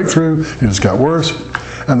have a breakthrough, it just got worse.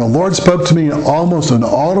 And the Lord spoke to me in almost an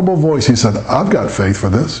audible voice. He said, I've got faith for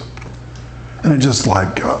this. And it just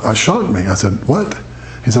shocked me. I said, what?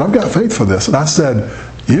 He said, I've got faith for this. And I said,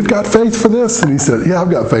 you've got faith for this? And he said, yeah, I've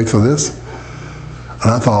got faith for this.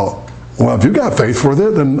 And I thought, well, if you've got faith for it,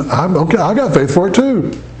 then I'm okay. I got faith for it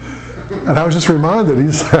too. And I was just reminded.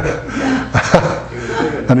 He said,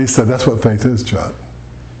 and he said, that's what faith is, Chuck.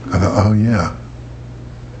 I thought, oh yeah.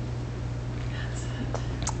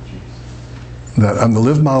 That I'm to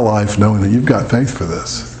live my life knowing that you've got faith for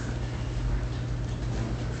this.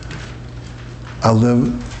 I live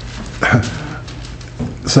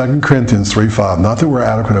 2 Corinthians 3:5. Not that we're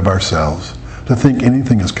adequate of ourselves, to think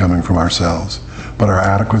anything is coming from ourselves, but our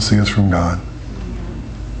adequacy is from God.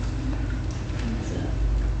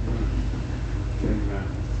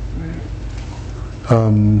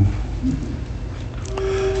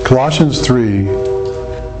 Colossians 3,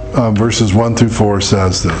 verses 1 through 4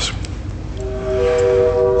 says this.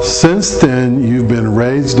 Since then you've been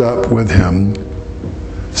raised up with him,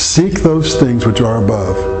 seek those things which are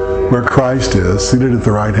above, where Christ is, seated at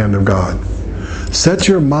the right hand of God. Set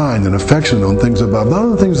your mind and affection on things above, not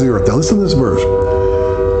on the things of the earth. Now listen to this verse.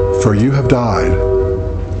 For you have died.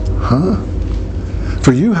 Huh?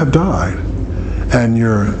 For you have died, and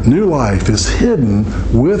your new life is hidden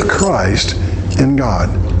with Christ in God.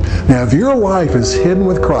 Now if your life is hidden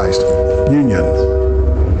with Christ, union,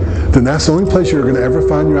 then that's the only place you're going to ever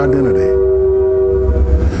find your identity.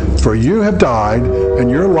 For you have died, and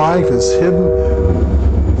your life is hidden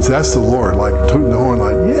So that's the Lord, like tooting the horn,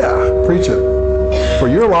 like, yeah, preach it. For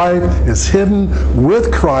your life is hidden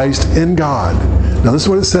with Christ in God. Now this is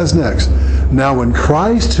what it says next. Now when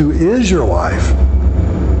Christ, who is your life,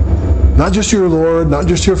 not just your Lord, not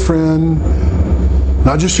just your friend,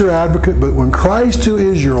 not just your advocate, but when Christ, who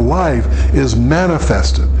is your life, is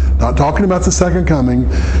manifested, not talking about the second coming,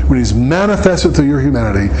 when he's manifested through your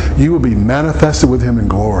humanity, you will be manifested with him in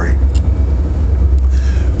glory.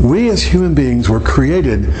 We as human beings were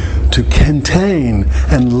created to contain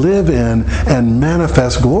and live in and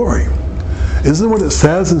manifest glory. Isn't it what it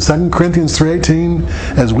says in 2 Corinthians 3:18?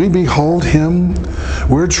 As we behold him,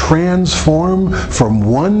 we're transformed from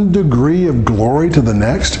one degree of glory to the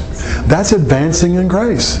next. That's advancing in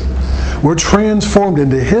grace. We're transformed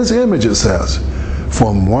into his image, it says,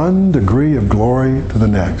 from one degree of glory to the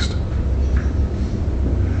next.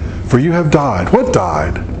 For you have died. What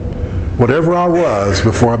died? Whatever I was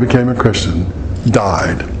before I became a Christian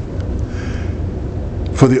died.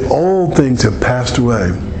 For the old things have passed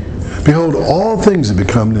away. Behold, all things have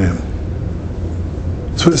become new.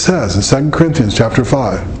 That's what it says in 2 Corinthians chapter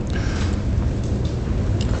 5.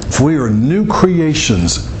 For we are new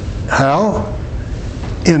creations. How?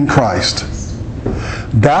 In Christ.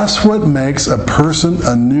 That's what makes a person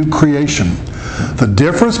a new creation. The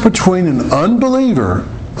difference between an unbeliever,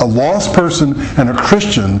 a lost person, and a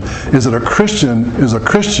Christian is that a Christian is a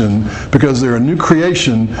Christian because they're a new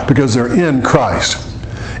creation, because they're in Christ.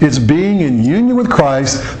 It's being in union with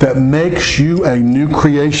Christ that makes you a new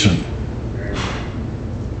creation.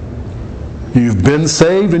 You've been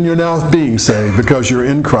saved and you're now being saved because you're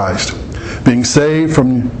in Christ. Being saved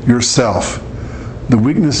from yourself, the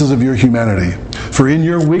weaknesses of your humanity. For in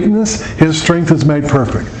your weakness, his strength is made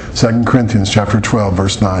perfect. 2 Corinthians chapter 12,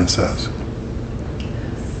 verse 9 says.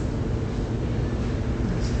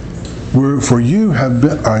 For you have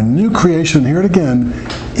been our new creation, hear it again,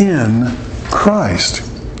 in Christ.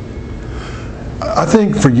 I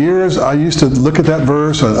think for years I used to look at that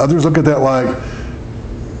verse, and others look at that like,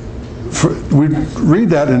 we read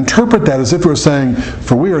that and interpret that as if we're saying,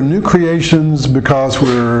 for we are new creations because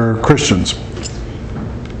we're Christians.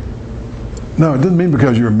 No, it doesn't mean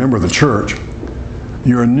because you're a member of the church.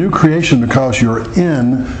 You're a new creation because you're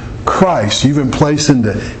in Christ. You've been placed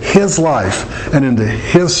into his life and into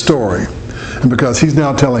his story. And because he's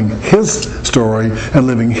now telling his story and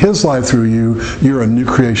living his life through you, you're a new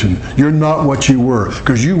creation. You're not what you were,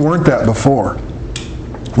 because you weren't that before.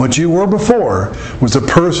 What you were before was a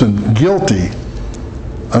person guilty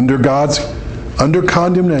under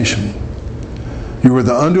condemnation. You were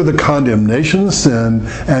under the condemnation of sin,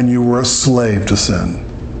 and you were a slave to sin.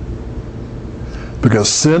 Because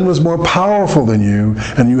sin was more powerful than you,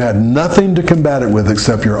 and you had nothing to combat it with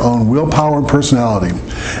except your own willpower and personality.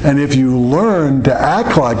 And if you learned to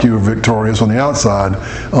act like you were victorious on the outside,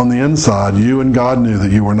 on the inside, you and God knew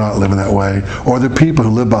that you were not living that way, or the people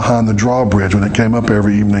who lived behind the drawbridge when it came up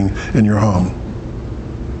every evening in your home.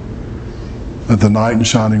 That the knight in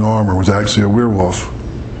shining armor was actually a werewolf.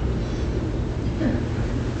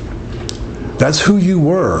 That's who you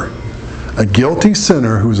were. A guilty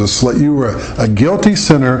sinner who was you were a guilty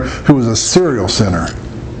sinner who was a serial sinner.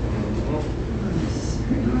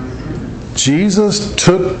 Jesus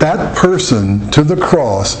took that person to the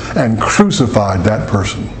cross and crucified that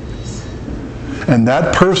person. And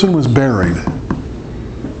that person was buried.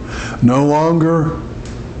 No longer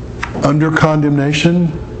under condemnation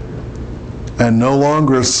and no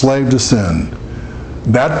longer a slave to sin.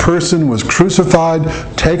 That person was crucified,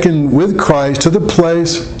 taken with Christ to the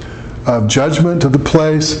place of judgment, to the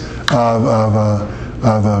place of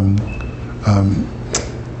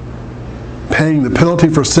paying the penalty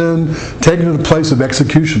for sin, taken to the place of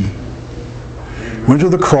execution. Went to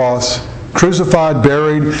the cross, crucified,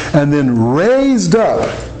 buried, and then raised up,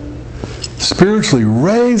 spiritually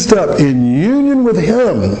raised up in union with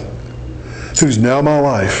him, who's now my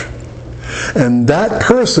life. And that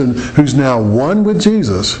person who's now one with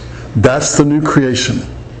Jesus, that's the new creation.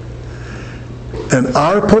 And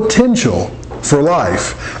our potential for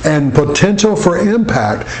life and potential for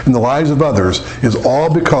impact in the lives of others is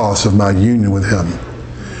all because of my union with him.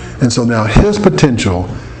 And so now his potential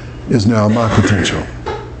is now my potential.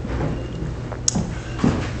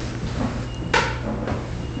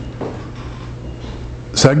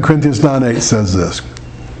 Second Corinthians 9:8 says this.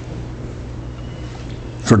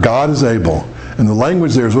 For God is able. And the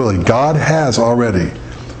language there is really, God has already.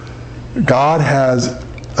 God has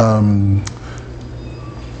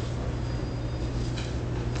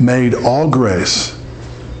made all grace.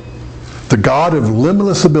 The God of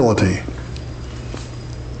limitless ability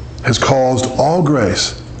has caused all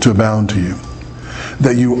grace to abound to you.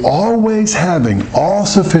 that you always having all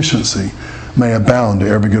sufficiency may abound to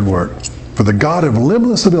every good work. For the God of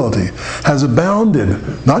limitless ability has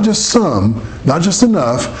abounded, not just some, not just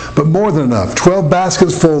enough, but more than enough. 12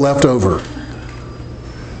 baskets full left over.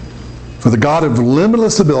 For the God of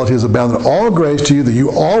limitless ability has abounded all grace to you, that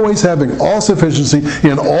you always having all sufficiency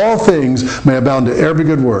in all things may abound to every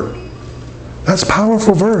good work. That's a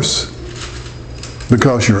powerful verse.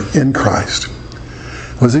 Because you're in Christ.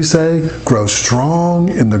 What does he say? Grow strong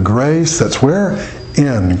in the grace that's where?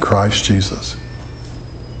 In Christ Jesus.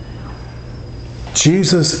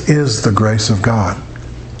 Jesus is the grace of God.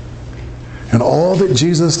 And all that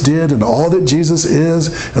Jesus did and all that Jesus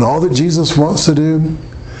is and all that Jesus wants to do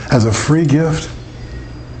as a free gift,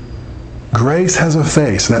 grace has a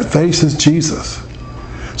face, and that face is Jesus.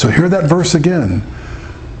 So hear that verse again.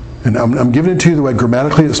 And I'm giving it to you the way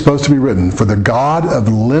grammatically it's supposed to be written. For the God of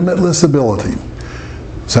limitless ability,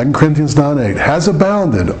 2 Corinthians 9:8, has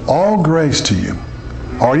abounded all grace to you.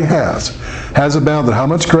 Already has. Has abounded how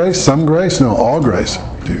much grace? Some grace? No, all grace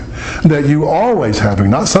to you. That you always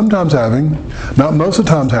having, not sometimes having, not most of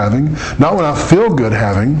the times having, not when I feel good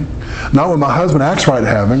having, not when my husband acts right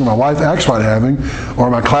having, or my wife acts right having,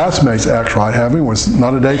 or my classmates act right having, when it's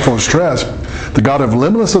not a day full of stress. The God of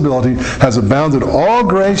limitless ability has abounded all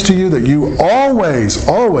grace to you, that you always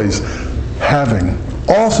having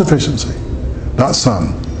all sufficiency, not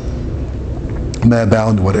some, may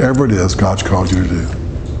abound to whatever it is God's called you to do.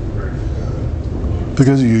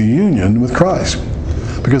 Because of your union with Christ.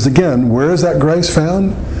 Because again, where is that grace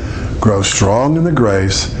found? Grow strong in the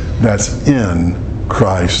grace that's in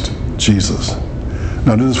Christ Jesus.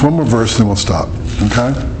 Now do this one more verse and then we'll stop.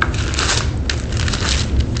 Okay?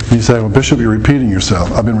 You say, well, Bishop, you're repeating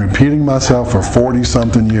yourself. I've been repeating myself for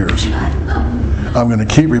 40-something years. I'm going to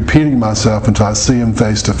keep repeating myself until I see him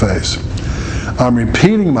face to face. I'm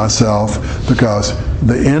repeating myself because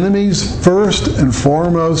the enemy's first and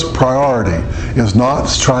foremost priority is not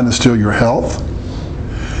trying to steal your health,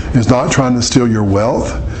 is not trying to steal your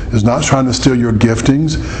wealth, is not trying to steal your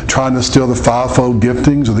giftings, trying to steal the fivefold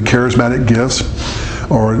giftings or the charismatic gifts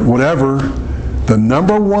or whatever. The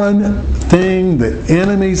number one thing the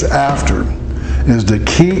enemy's after is to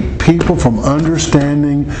keep people from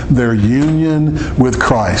understanding their union with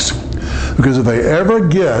Christ. Because if they ever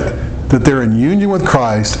get that they're in union with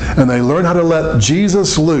Christ and they learn how to let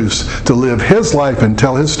Jesus loose to live his life and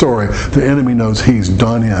tell his story, the enemy knows he's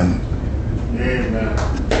done in. Amen.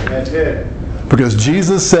 That's it. Because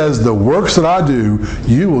Jesus says, the works that I do,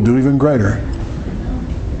 you will do even greater.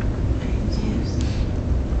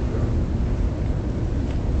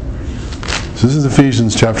 So this is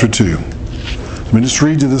Ephesians chapter 2. Let me just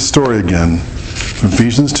read you this story again from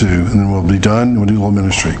Ephesians 2, and then we'll be done and we'll do a little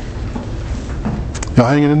ministry. Y'all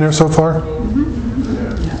hanging in there so far?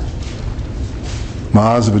 My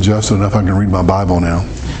eyes have adjusted enough I can read my Bible now.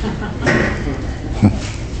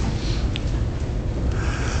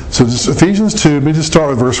 So this Ephesians 2, let me just start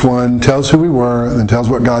with verse 1. Tells who we were, and then tells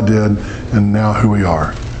what God did, and now who we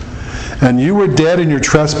are. And you were dead in your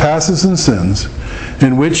trespasses and sins,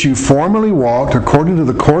 in which you formerly walked according to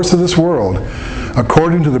the course of this world,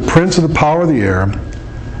 according to the prince of the power of the air,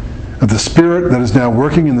 of the spirit that is now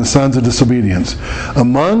working in the sons of disobedience.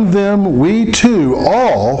 Among them we too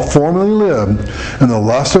all formerly lived in the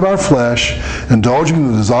lust of our flesh, indulging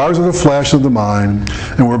in the desires of the flesh and of the mind,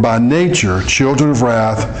 and were by nature children of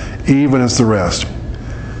wrath, even as the rest.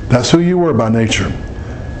 That's who you were by nature.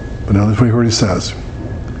 But notice what he says.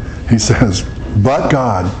 He says, but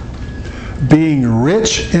God, being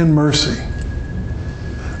rich in mercy,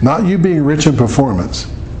 not you being rich in performance,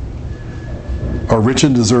 or rich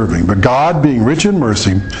in deserving, but God being rich in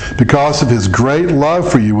mercy because of his great love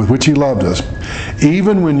for you with which he loved us,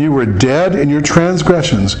 even when you were dead in your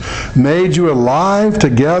transgressions, made you alive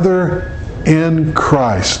together in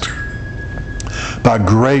Christ. By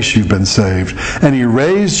grace you've been saved. And he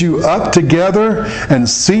raised you up together and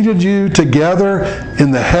seated you together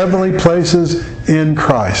in the heavenly places in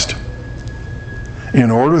Christ, in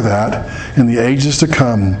order that, in the ages to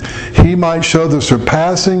come, he might show the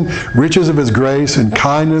surpassing riches of his grace and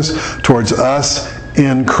kindness towards us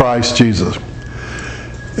in Christ Jesus.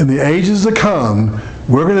 In the ages to come,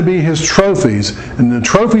 we're going to be his trophies, and the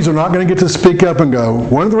trophies are not going to get to speak up and go,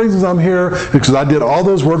 one of the reasons I'm here is because I did all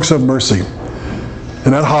those works of mercy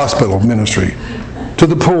in that hospital ministry to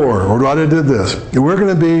the poor, or I did this. And we're going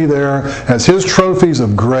to be there as his trophies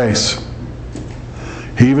of grace.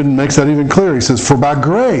 He even makes that even clearer. He says, for by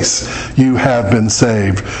grace you have been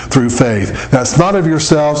saved through faith. That's not of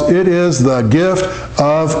yourselves. It is the gift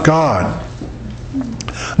of God.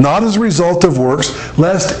 Not as a result of works,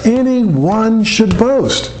 lest anyone should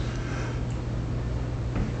boast.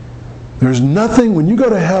 There's nothing, when you go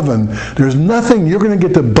to heaven, there's nothing you're going to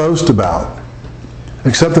get to boast about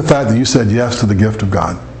except the fact that you said yes to the gift of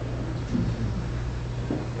God.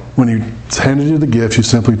 When He handed you the gift, you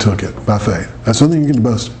simply took it by faith. That's nothing you can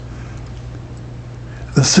boast.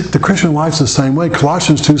 The Christian life's the same way.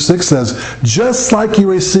 Colossians 2:6 says, just like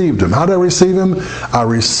you received Him. How did I receive Him? I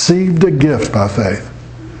received a gift by faith.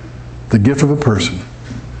 The gift of a person.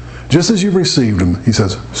 Just as you've received Him, He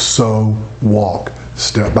says, so walk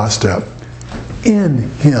step by step in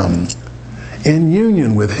Him, in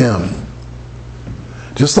union with Him.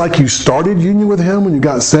 Just like you started union with Him when you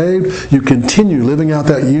got saved, you continue living out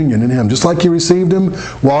that union in Him. Just like you received Him,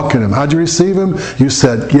 walk in Him. How'd you receive Him? You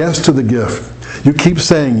said yes to the gift. You keep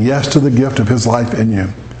saying yes to the gift of His life in you,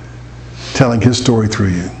 telling His story through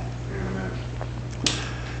you.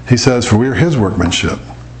 He says, for we are His workmanship.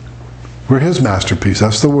 We're His masterpiece.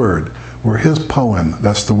 That's the word. We're His poem.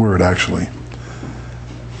 That's the word, actually.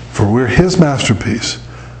 For we're His masterpiece.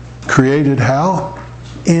 Created how?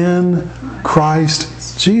 In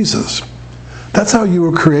Christ Jesus. That's how you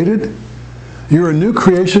were created. You're a new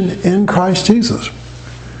creation in Christ Jesus.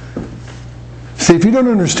 See, if you don't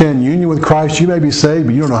understand union with Christ, you may be saved,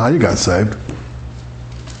 but you don't know how you got saved.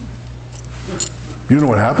 You don't know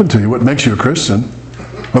what happened to you, what makes you a Christian,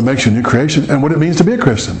 what makes you a new creation, and what it means to be a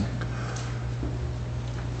Christian.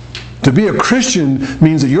 To be a Christian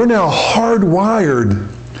means that you're now hardwired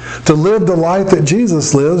to live the life that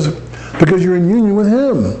Jesus lives because you're in union with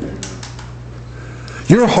Him.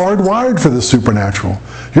 You're hardwired for the supernatural.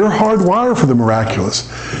 You're hardwired for the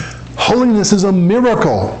miraculous. Holiness is a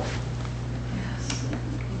miracle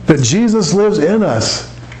that Jesus lives in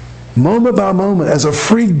us, moment by moment, as a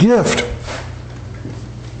free gift.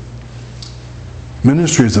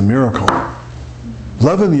 Ministry is a miracle.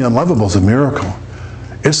 Loving the unlovable is a miracle.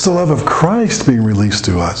 It's the love of Christ being released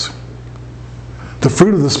to us. The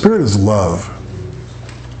fruit of the Spirit is love.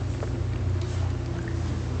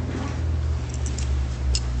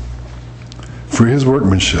 For His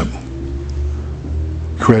workmanship,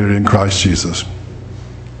 created in Christ Jesus.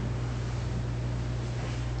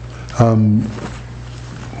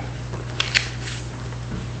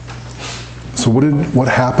 So what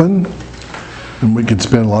happened? And we could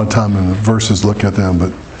spend a lot of time in the verses looking at them,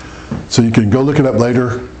 but so you can go look it up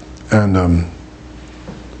later, and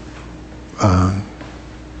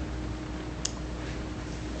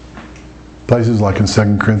places like in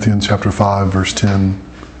 2 Corinthians chapter 5, verse 10.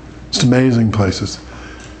 Just amazing places.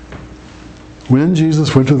 When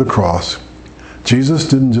Jesus went to the cross, Jesus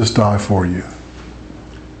didn't just die for you.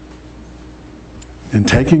 In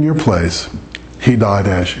taking your place, He died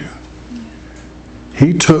as you.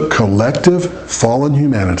 He took collective fallen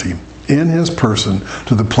humanity in His person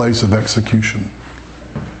to the place of execution.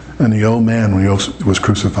 And the old man when he was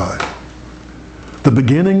crucified. The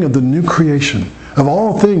beginning of the new creation, of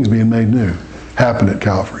all things being made new, happened at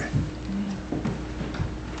Calvary.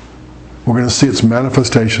 We're going to see its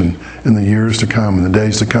manifestation in the years to come, in the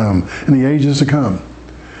days to come, in the ages to come,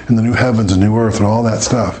 in the new heavens and new earth and all that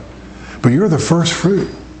stuff. But you're the first fruit.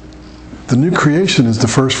 The new creation is the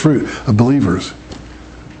first fruit of believers,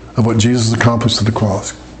 of what Jesus accomplished at the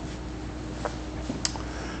cross.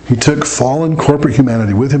 He took fallen corporate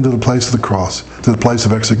humanity with Him to the place of the cross, to the place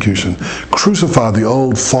of execution, crucified the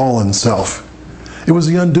old fallen self. It was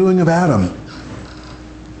the undoing of Adam.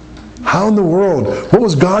 How in the world, what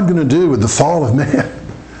was God going to do with the fall of man?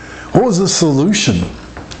 What was the solution?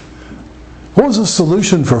 What was the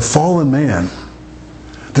solution for fallen man?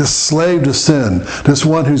 This slave to sin, this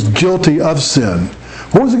one who's guilty of sin.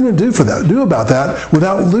 What was He going to do about that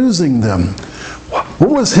without losing them? What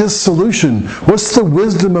was His solution? What's the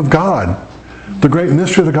wisdom of God? The great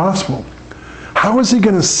mystery of the gospel. How is He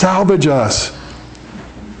going to salvage us?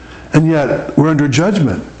 And yet, we're under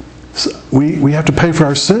judgment. We have to pay for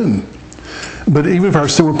our sin. But even if our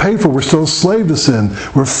sin were paid for, we're still a slave to sin.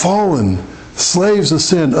 We're fallen, slaves to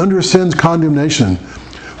sin, under sin's condemnation.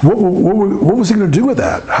 What was He going to do with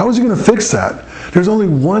that? How was He going to fix that? There's only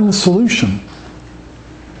one solution.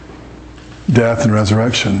 Death and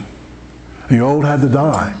resurrection. The old had to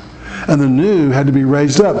die, and the new had to be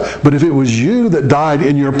raised up. But if it was you that died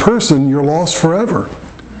in your person, you're lost forever.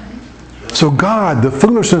 So God, the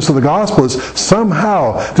foolishness of the gospel is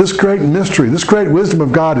somehow this great mystery, this great wisdom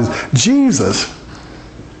of God is Jesus.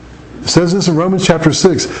 It says this in Romans chapter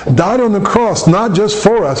 6. Died on the cross, not just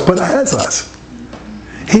for us, but as us.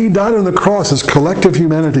 He died on the cross as collective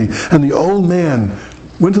humanity, and the old man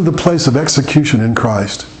went to the place of execution in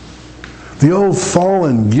Christ. The old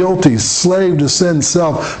fallen, guilty, slave to sin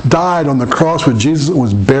self died on the cross with Jesus and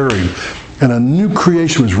was buried. And a new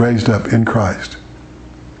creation was raised up in Christ.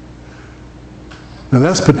 Now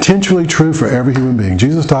that's potentially true for every human being.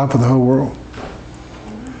 Jesus died for the whole world.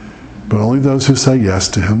 But only those who say yes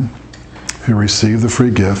to him, who receive the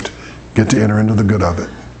free gift, get to enter into the good of it.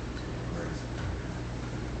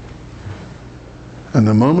 And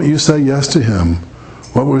the moment you say yes to him,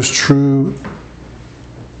 what was true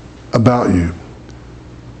about you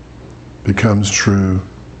becomes true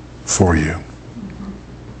for you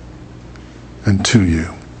and to you.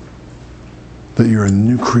 That you're a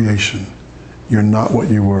new creation. You're not what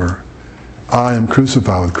you were. I am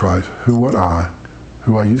crucified with Christ. Who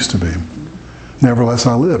I used to be. Nevertheless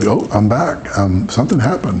I live. Oh, I'm back. Something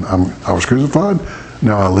happened. I was crucified.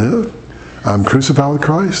 Now I live. I'm crucified with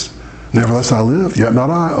Christ. Nevertheless I live. Yet not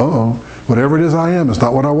I. Whatever it is I am, it's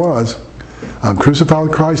not what I was. I'm crucified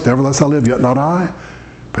with Christ. Nevertheless I live. Yet not I.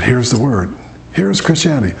 But here's the word. Here's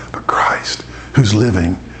Christianity. But Christ, who's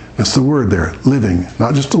living. That's the word there. Living.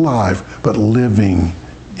 Not just alive, but living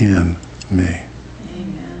in me.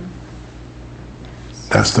 Amen.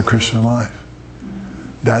 That's the Christian life.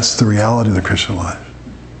 That's the reality of the Christian life.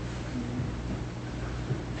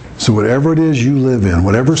 So whatever it is you live in,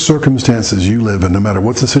 whatever circumstances you live in, no matter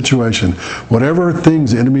what's the situation, whatever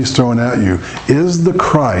things the enemy is throwing at you, is the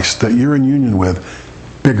Christ that you're in union with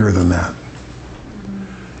bigger than that?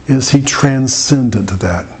 Is he transcendent to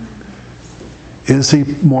that? Is he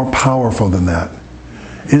more powerful than that?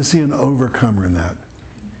 Is he an overcomer in that?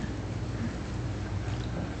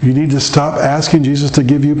 You need to stop asking Jesus to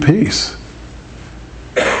give you peace.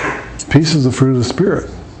 Peace is the fruit of the Spirit.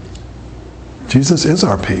 Jesus is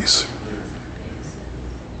our peace.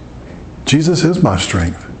 Jesus is my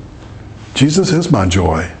strength. Jesus is my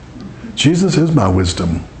joy. Jesus is my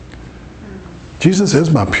wisdom. Jesus is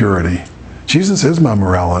my purity. Jesus is my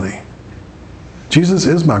morality. Jesus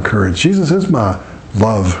is my courage. Jesus is my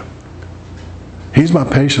love. He's my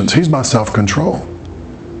patience. He's my self-control.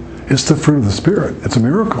 It's the fruit of the Spirit. It's a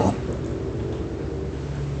miracle.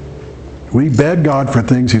 We beg God for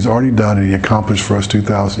things he's already done and he accomplished for us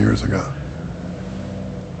 2,000 years ago.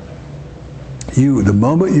 The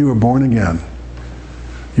moment you were born again,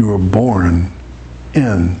 you were born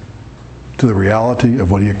in to the reality of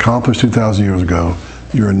what he accomplished 2,000 years ago.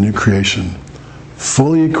 You're a new creation,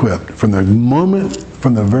 fully equipped from the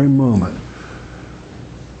very moment,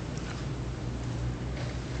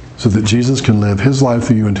 so that Jesus can live his life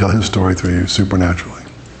through you and tell his story through you supernaturally.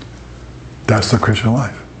 That's the Christian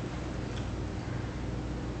life.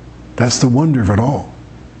 That's the wonder of it all.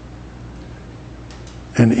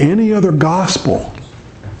 And any other gospel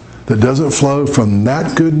that doesn't flow from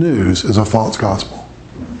that good news is a false gospel.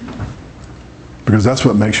 Because that's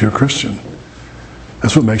what makes you a Christian.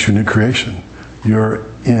 That's what makes you a new creation. You're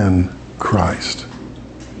in Christ.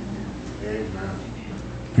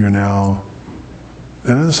 You're now,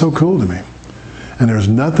 and it's so cool to me. And there's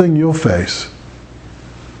nothing you'll face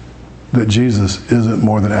that Jesus isn't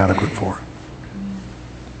more than adequate for.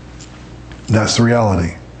 That's the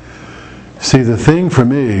reality. See, the thing for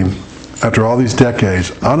me, after all these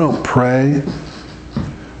decades, I don't pray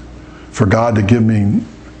for God to give me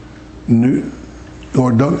new,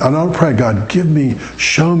 Lord, I don't pray, God,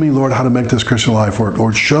 show me, Lord, how to make this Christian life work.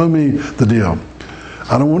 Lord, show me the deal.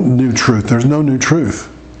 I don't want new truth. There's no new truth.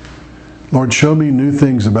 Lord, show me new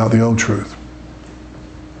things about the old truth.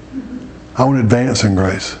 I want to advance in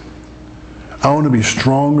grace. I want to be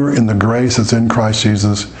stronger in the grace that's in Christ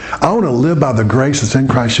Jesus. I want to live by the grace that's in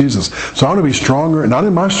Christ Jesus. So I want to be stronger, not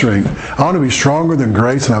in my strength. I want to be stronger than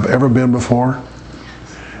grace than I've ever been before.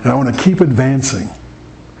 And I want to keep advancing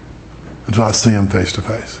until I see him face to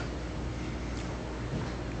face.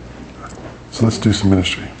 So let's do some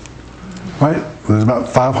ministry. Right? There's about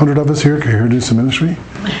 500 of us here to do some ministry.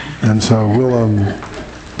 And so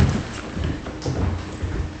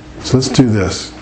so let's do this.